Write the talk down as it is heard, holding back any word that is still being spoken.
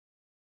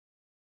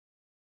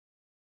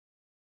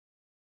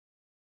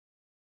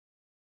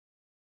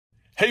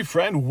Hey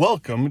friend,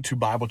 welcome to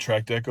Bible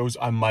Tract Echoes.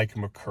 I'm Mike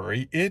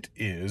McCurry. It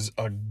is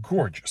a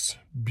gorgeous,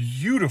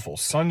 beautiful,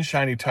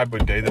 sunshiny type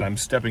of day that I'm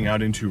stepping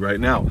out into right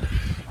now.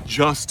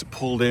 Just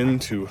pulled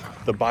into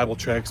the Bible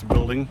Tracts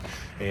building,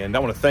 and I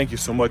want to thank you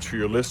so much for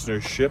your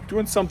listenership.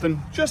 Doing something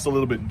just a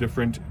little bit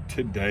different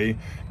today,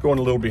 going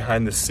a little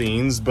behind the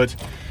scenes, but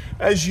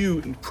as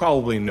you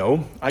probably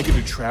know, I get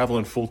to travel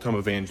in full-time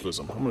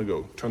evangelism. I'm going to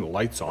go turn the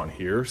lights on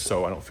here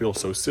so I don't feel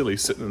so silly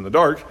sitting in the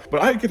dark.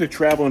 But I get to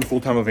travel in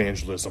full-time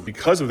evangelism.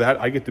 Because of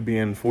that, I get to be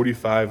in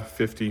 45,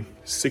 50,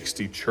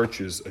 60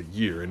 churches a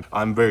year. And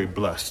I'm very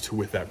blessed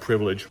with that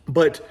privilege.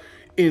 But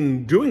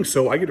in doing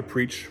so, I get to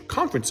preach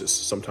conferences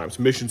sometimes,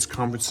 missions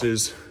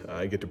conferences.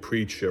 I get to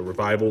preach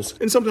revivals,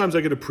 and sometimes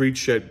I get to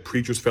preach at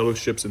preachers'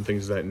 fellowships and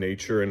things of that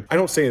nature. And I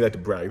don't say that to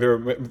brag. There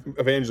are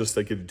evangelists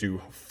that get to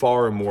do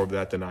far more of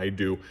that than I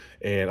do,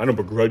 and I don't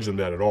begrudge them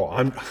that at all.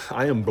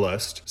 I am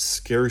blessed,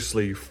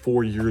 scarcely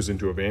 4 years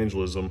into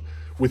evangelism,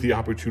 with the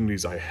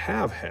opportunities I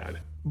have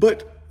had.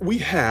 But we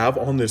have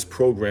on this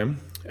program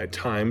at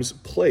times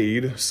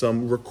played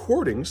some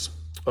recordings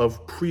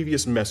of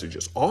previous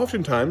messages.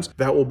 Oftentimes,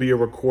 that will be a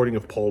recording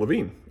of Paul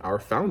Levine, our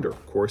founder.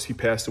 Of course, he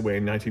passed away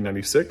in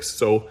 1996,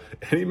 so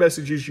any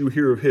messages you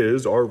hear of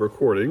his are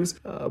recordings,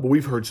 but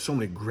we've heard so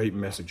many great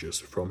messages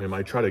from him.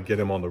 I try to get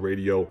him on the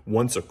radio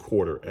once a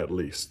quarter at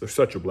least. They're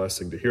such a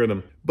blessing to hear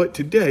them. But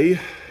today,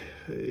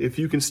 if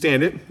you can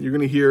stand it, you're going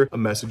to hear a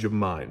message of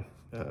mine.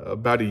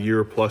 About a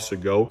year plus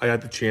ago, I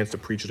had the chance to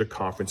preach at a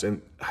conference and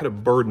I had a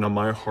burden on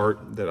my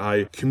heart that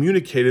I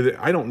communicated.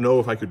 I don't know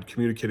if I could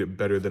communicate it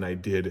better than I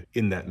did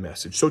in that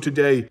message. So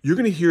today, you're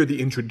going to hear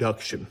the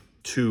introduction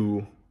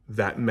to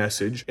that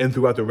message, and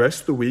throughout the rest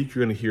of the week,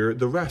 you're going to hear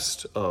the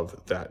rest of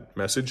that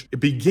message. It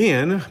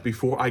began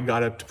before I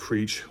got up to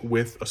preach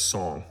with a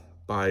song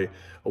by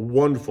a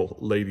wonderful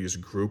ladies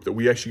group that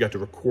we actually got to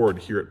record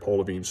here at Paul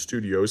Levine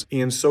Studios.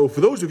 And so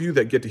for those of you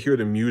that get to hear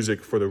the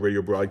music for the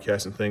radio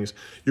broadcast and things,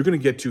 you're going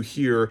to get to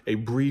hear a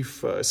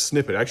brief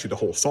snippet, actually the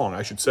whole song,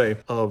 I should say,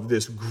 of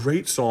this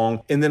great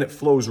song. And then it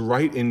flows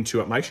right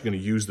into, I'm actually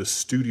going to use the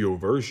studio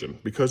version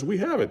because we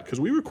have it, because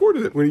we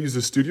recorded it. We're going to use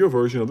the studio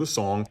version of the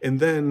song.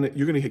 And then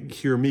you're going to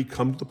hear me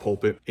come to the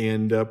pulpit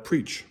and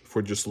preach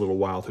for just a little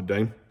while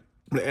today.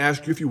 I'm going to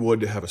ask you, if you would,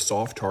 to have a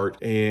soft heart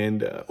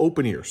and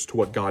open ears to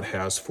what God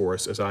has for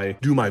us as I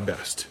do my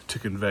best to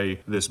convey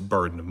this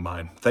burden of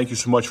mine. Thank you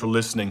so much for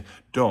listening.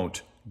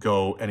 Don't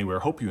go anywhere.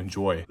 Hope you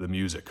enjoy the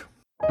music.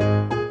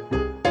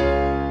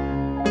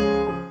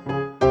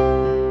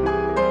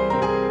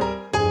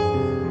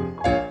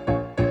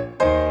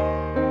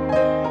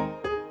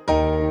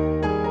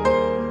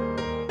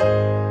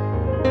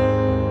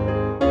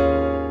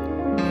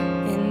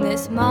 In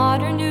this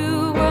modern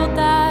new world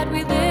that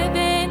we live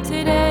in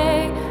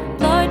today,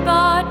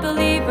 blood-bought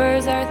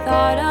believers are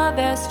thought of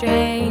as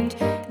strange.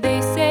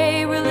 They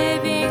say we're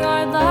living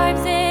our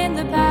lives in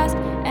the past,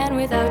 and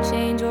without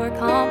change or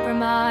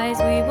compromise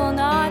we will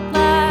not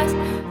last.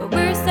 But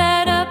we're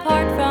set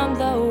apart from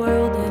the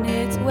world and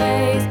its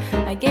ways.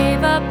 I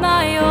gave up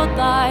my old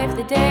life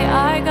the day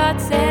I got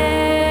saved.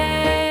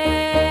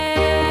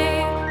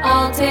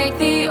 I'll take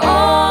the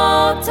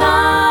old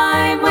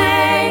time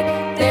way.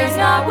 There's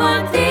not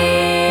one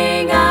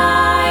thing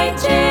I'd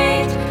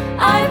change.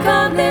 I've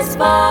come this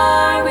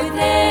far with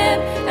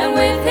him, and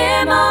with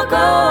him I'll go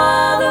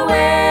all the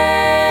way.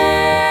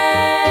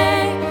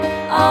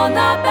 I'll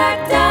not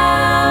back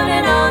down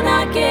and I'll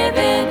not give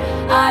in.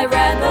 I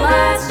read the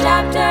last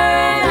chapter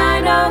and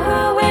I know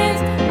who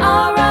wins.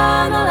 I'll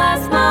run the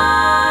last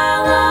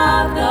mile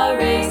of the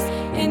race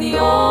in the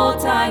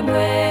old time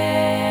way.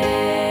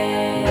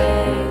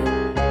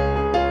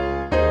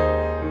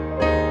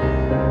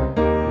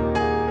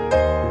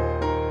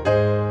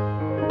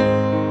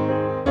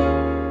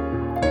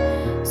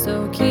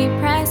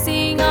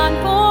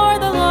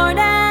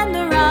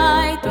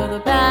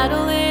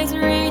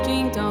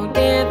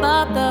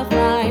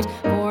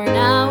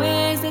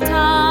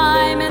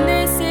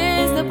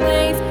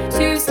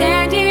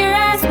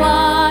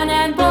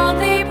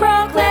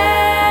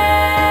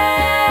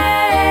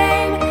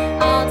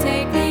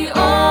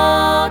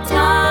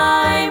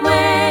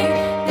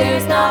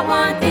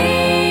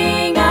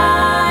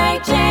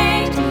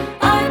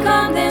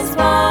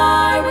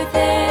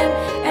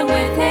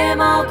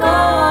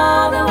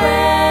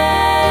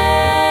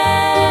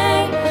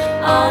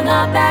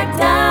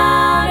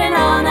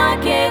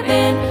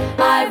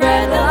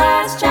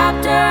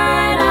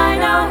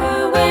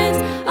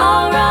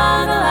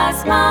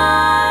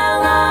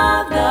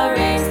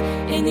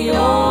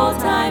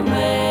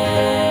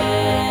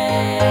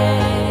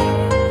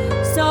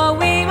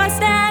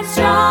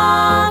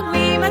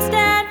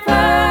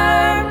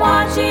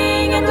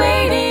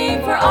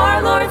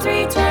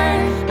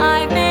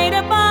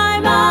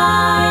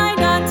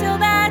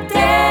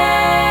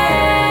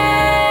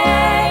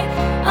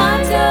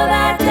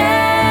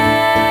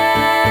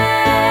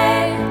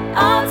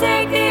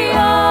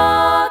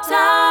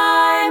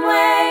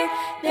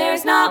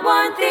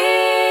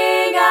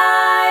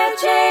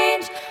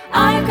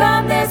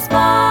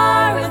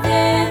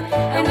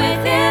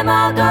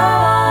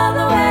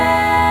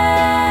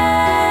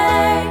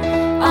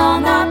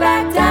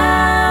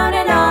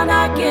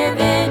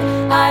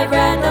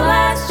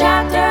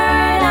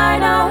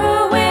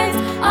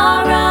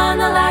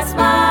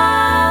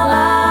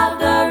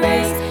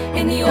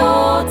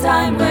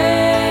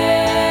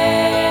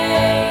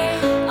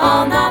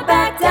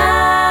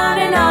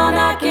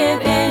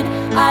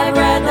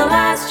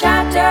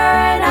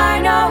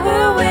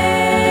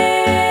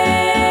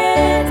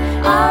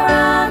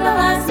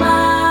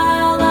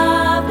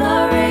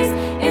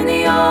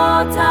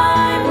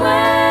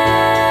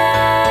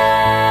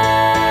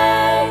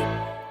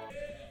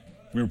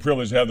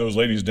 privilege to have those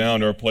ladies down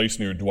to our place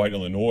near Dwight,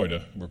 Illinois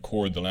to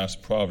record the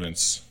Last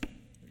Providence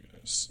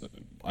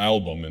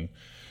album, and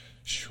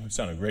it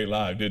sounded great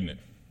live, didn't it?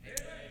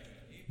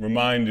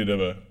 Reminded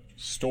of a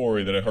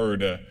story that I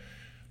heard a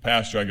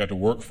pastor I got to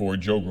work for,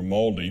 Joe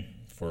Grimaldi,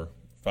 for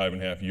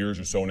 5.5 years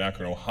or so in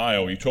Akron,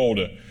 Ohio. He told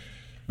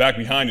back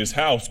behind his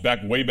house,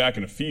 way back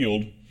in a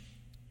field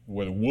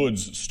where the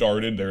woods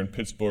started there in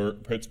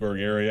Pittsburgh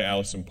area,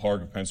 Allison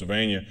Park of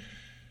Pennsylvania,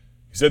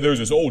 he said there was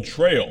this old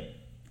trail.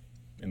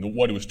 And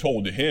what was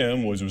told to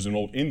him was it was an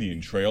old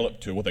Indian trail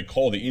up to what they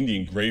call the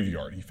Indian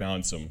graveyard. He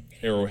found some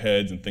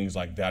arrowheads and things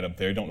like that up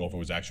there. I don't know if it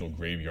was actual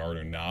graveyard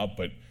or not,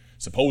 but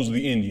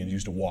supposedly Indians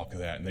used to walk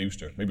that, and they used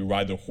to maybe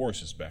ride their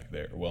horses back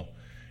there. Well,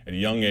 at a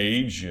young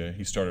age,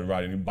 he started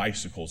riding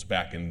bicycles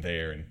back in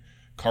there and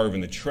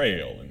carving the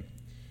trail. And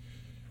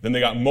then they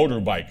got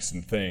motorbikes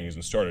and things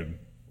and started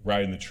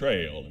riding the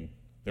trail. And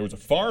there was a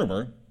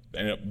farmer that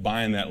ended up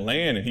buying that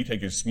land, and he'd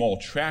take his small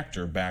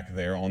tractor back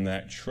there on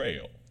that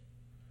trail.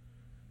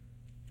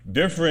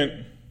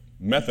 Different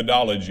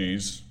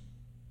methodologies,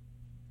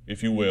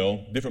 if you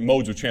will, different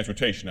modes of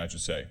transportation, I should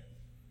say.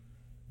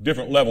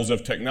 Different levels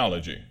of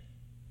technology.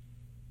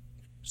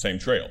 Same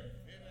trail.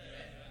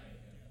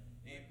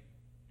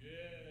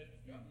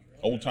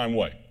 Old-time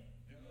way.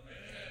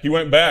 He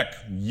went back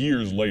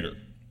years later.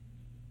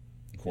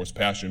 Of course,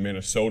 pastor in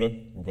Minnesota,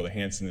 where Brother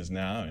Hanson is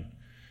now, and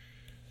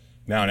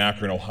now in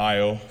Akron,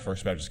 Ohio,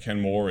 First Baptist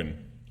Kenmore,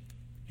 and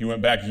he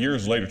went back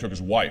years later, took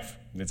his wife.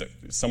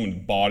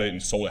 Someone bought it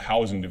and sold a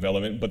housing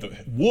development, but the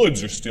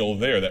woods are still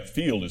there. That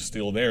field is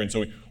still there. And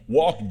so he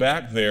walked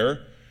back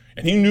there,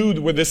 and he knew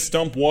where this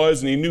stump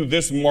was, and he knew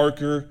this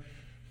marker,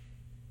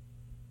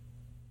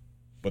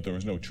 but there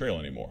was no trail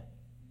anymore.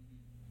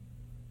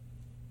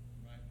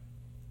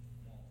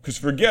 Because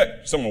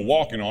forget someone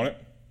walking on it,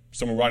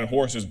 someone riding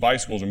horses,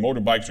 bicycles, or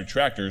motorbikes, or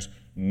tractors.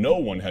 No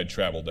one had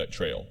traveled that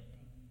trail,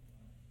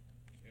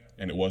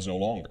 and it was no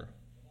longer.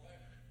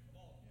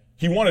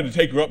 He wanted to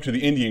take her up to the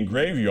Indian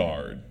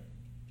graveyard,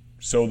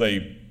 so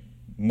they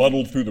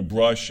muddled through the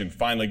brush and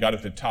finally got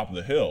at the top of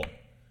the hill.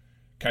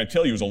 Can I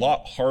tell you, it was a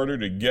lot harder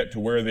to get to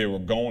where they were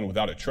going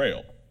without a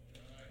trail.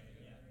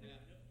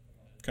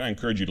 Can I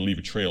encourage you to leave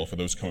a trail for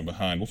those coming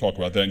behind? We'll talk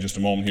about that in just a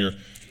moment here.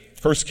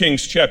 1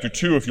 Kings chapter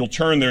 2, if you'll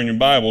turn there in your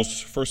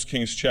Bibles, 1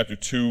 Kings chapter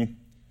 2.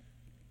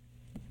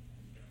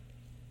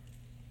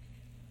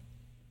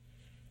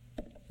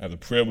 I have the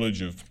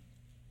privilege of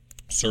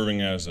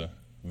serving as an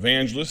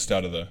evangelist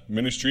out of the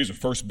ministries of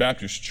First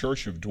Baptist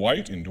Church of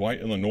Dwight in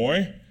Dwight,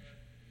 Illinois.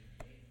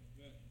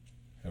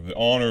 I have the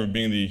honor of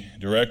being the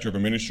director of a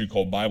ministry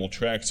called Bible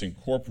Tracts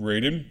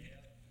Incorporated.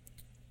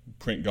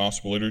 Print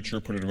gospel literature,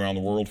 put it around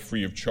the world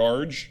free of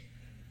charge.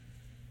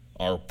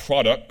 Our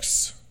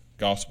products,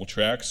 gospel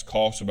tracts,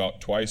 cost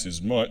about twice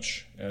as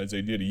much as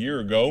they did a year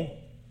ago.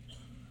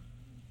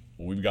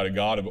 Well, we've got a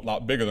God a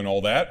lot bigger than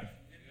all that.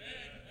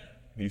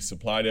 He's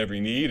supplied every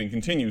need and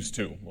continues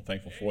to. We're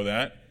thankful for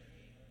that.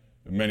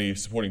 There are many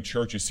supporting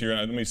churches here, and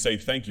let me say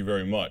thank you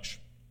very much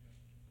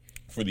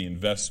for the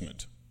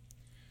investment.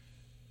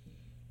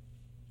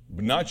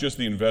 But not just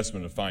the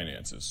investment of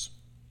finances.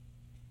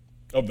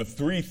 Of the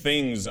three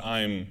things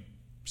I'm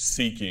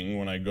seeking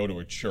when I go to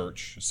a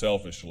church,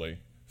 selfishly,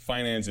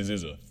 finances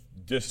is a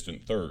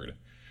distant third.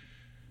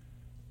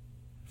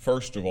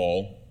 First of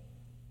all,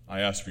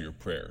 I ask for your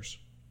prayers.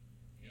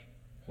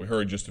 We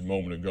heard just a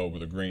moment ago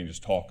Brother Green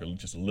just talk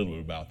just a little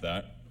bit about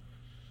that.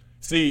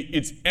 See,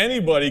 it's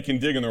anybody can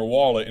dig in their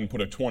wallet and put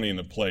a 20 in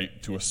the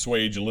plate to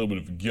assuage a little bit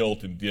of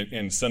guilt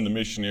and send the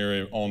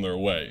missionary on their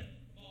way.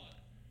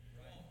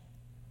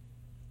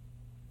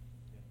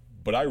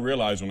 But I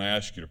realize when I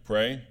ask you to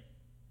pray,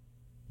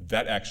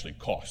 that actually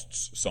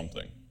costs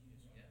something.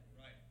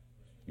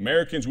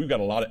 Americans, we've got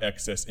a lot of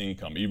excess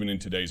income, even in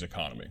today's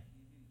economy.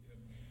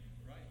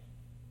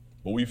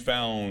 But we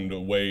found a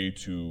way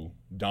to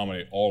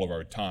dominate all of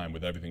our time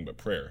with everything but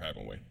prayer,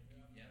 haven't we?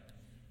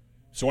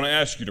 So when I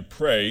ask you to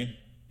pray,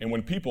 and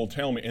when people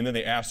tell me, and then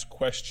they ask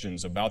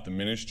questions about the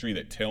ministry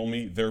that tell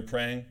me they're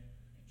praying,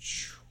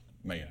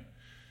 man,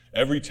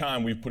 every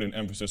time we've put an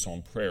emphasis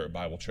on prayer at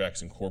Bible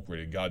Tracts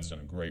Incorporated, God's done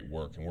a great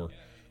work, and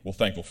we're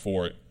thankful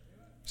for it.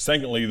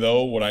 Secondly,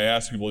 though, what I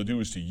ask people to do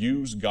is to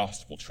use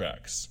gospel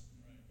tracts.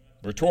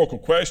 Rhetorical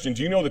question,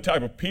 do you know the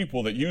type of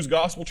people that use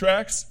gospel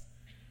tracts?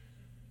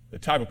 The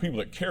type of people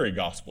that carry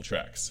gospel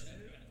tracts.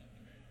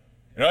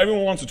 You know,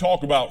 everyone wants to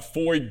talk about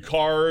FOID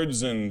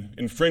cards and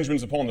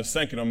infringements upon the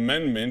Second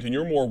Amendment, and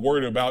you're more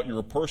worried about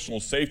your personal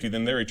safety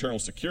than their eternal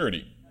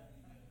security.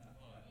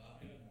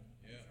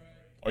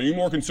 Are you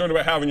more concerned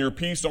about having your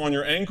piece on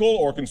your ankle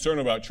or concerned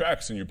about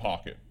tracts in your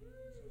pocket?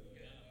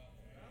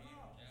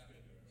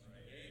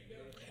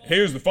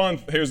 Here's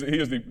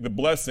the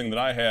blessing that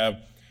I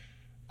have.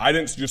 I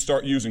didn't just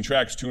start using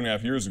tracts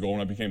 2.5 years ago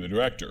when I became the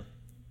director.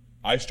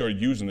 I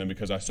started using them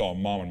because I saw a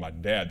mom and my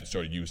dad that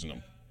started using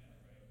them.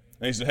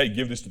 And he said, hey,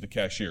 give this to the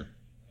cashier.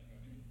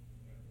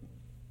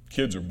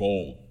 Kids are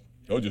bold.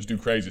 They'll just do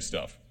crazy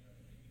stuff.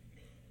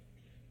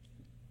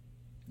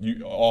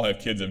 You all have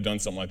kids that have done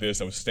something like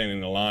this. I was standing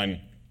in a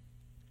line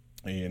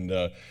And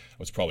I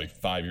was probably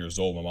 5 years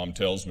old, my mom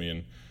tells me,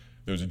 and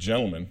there was a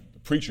gentleman, the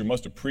preacher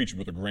must have preached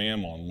with a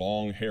gram on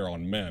long hair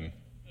on men,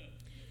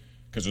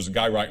 because there's a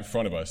guy right in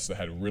front of us that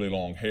had really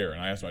long hair.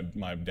 And I asked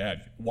my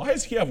dad, why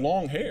does he have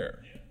long hair?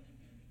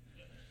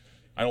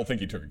 I don't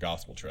think he took a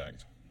gospel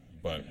tract,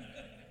 but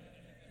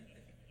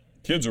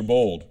kids are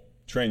bold.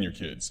 Train your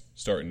kids,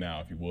 starting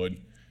now if you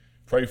would.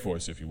 Pray for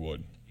us if you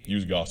would.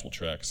 Use gospel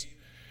tracts.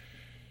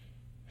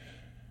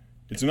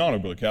 It's an honor,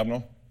 Brother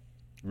Kavanaugh.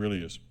 It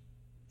really is.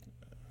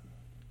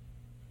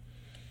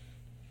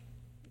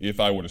 If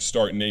I were to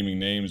start naming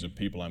names of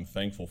people I'm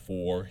thankful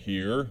for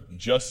here,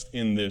 just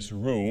in this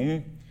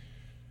room,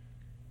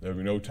 there would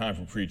be no time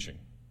for preaching.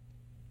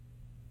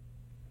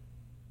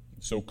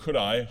 So could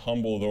I,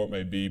 humble though it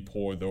may be,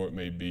 poor though it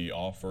may be,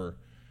 offer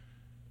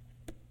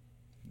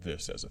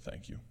this as a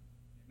thank you?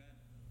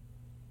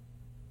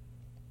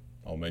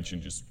 I'll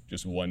mention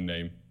just one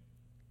name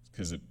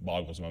because it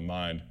boggles my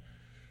mind.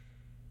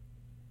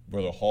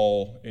 Brother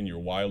Hall, in your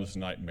wildest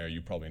nightmare,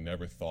 you probably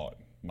never thought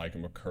Micah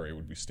McCurry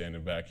would be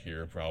standing back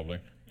here, probably.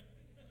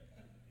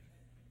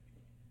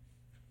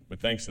 But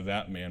thanks to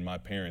that man, my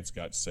parents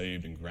got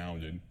saved and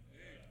grounded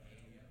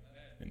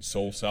in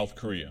Seoul, South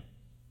Korea.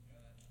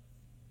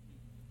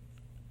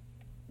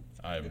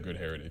 I have a good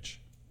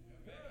heritage.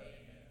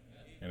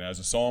 And as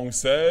the song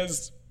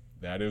says,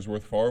 that is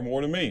worth far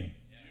more to me.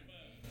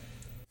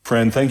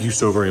 Friend, thank you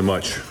so very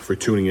much for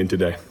tuning in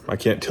today. I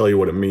can't tell you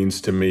what it means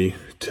to me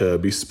to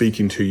be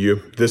speaking to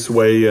you this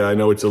way. I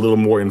know it's a little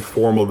more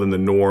informal than the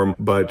norm,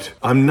 but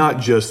I'm not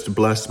just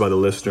blessed by the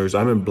listeners.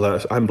 I'm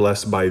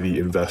blessed by the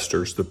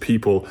investors, the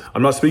people.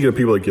 I'm not speaking of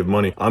people that give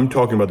money. I'm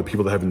talking about the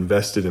people that have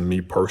invested in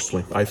me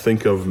personally. I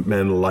think of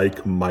men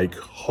like Mike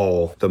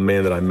Hall, the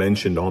man that I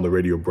mentioned on the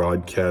radio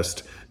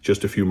broadcast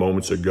just a few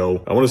moments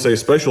ago. I want to say a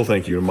special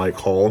thank you to Mike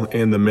Hall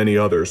and the many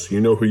others. You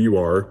know who you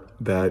are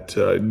that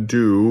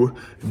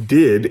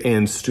did,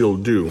 and still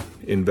do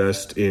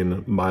invest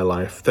in my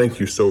life.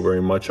 Thank you so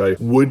very much. I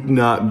would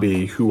not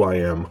be who I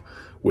am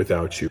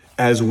without you.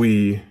 As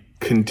we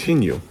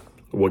continue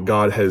what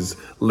God has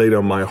laid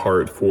on my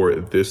heart for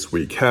this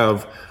week,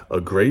 have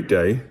a great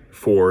day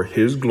for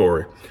His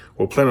glory.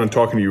 We'll plan on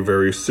talking to you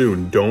very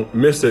soon. Don't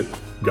miss it.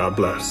 God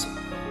bless.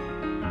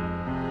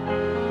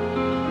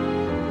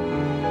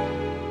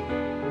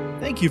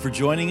 Thank you for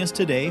joining us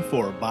today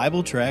for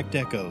Bible Tract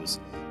Echoes,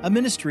 a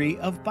ministry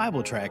of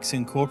Bible Tracts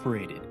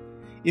Incorporated.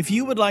 If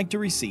you would like to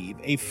receive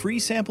a free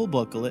sample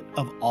booklet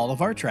of all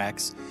of our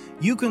tracts,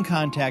 you can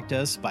contact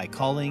us by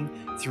calling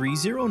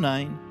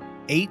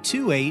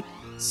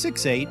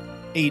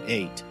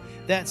 309-828-6888.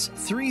 That's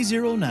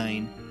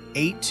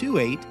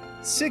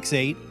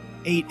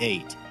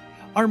 309-828-6888.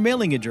 Our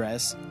mailing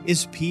address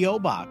is P.O.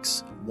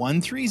 Box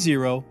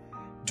 130,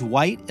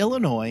 Dwight,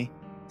 Illinois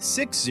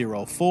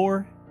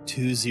 60420.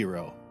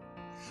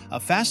 A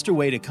faster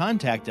way to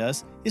contact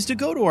us is to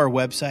go to our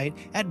website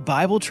at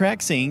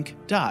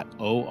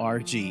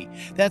BibleTractsInc.org.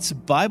 That's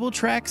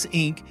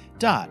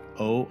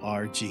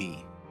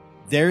BibleTractsInc.org.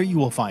 There you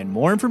will find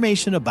more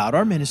information about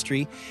our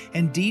ministry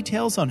and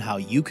details on how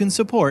you can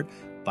support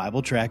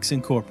Bible Tracts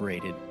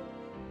Incorporated.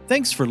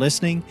 Thanks for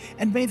listening,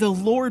 and may the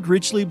Lord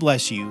richly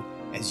bless you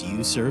as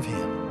you serve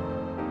Him.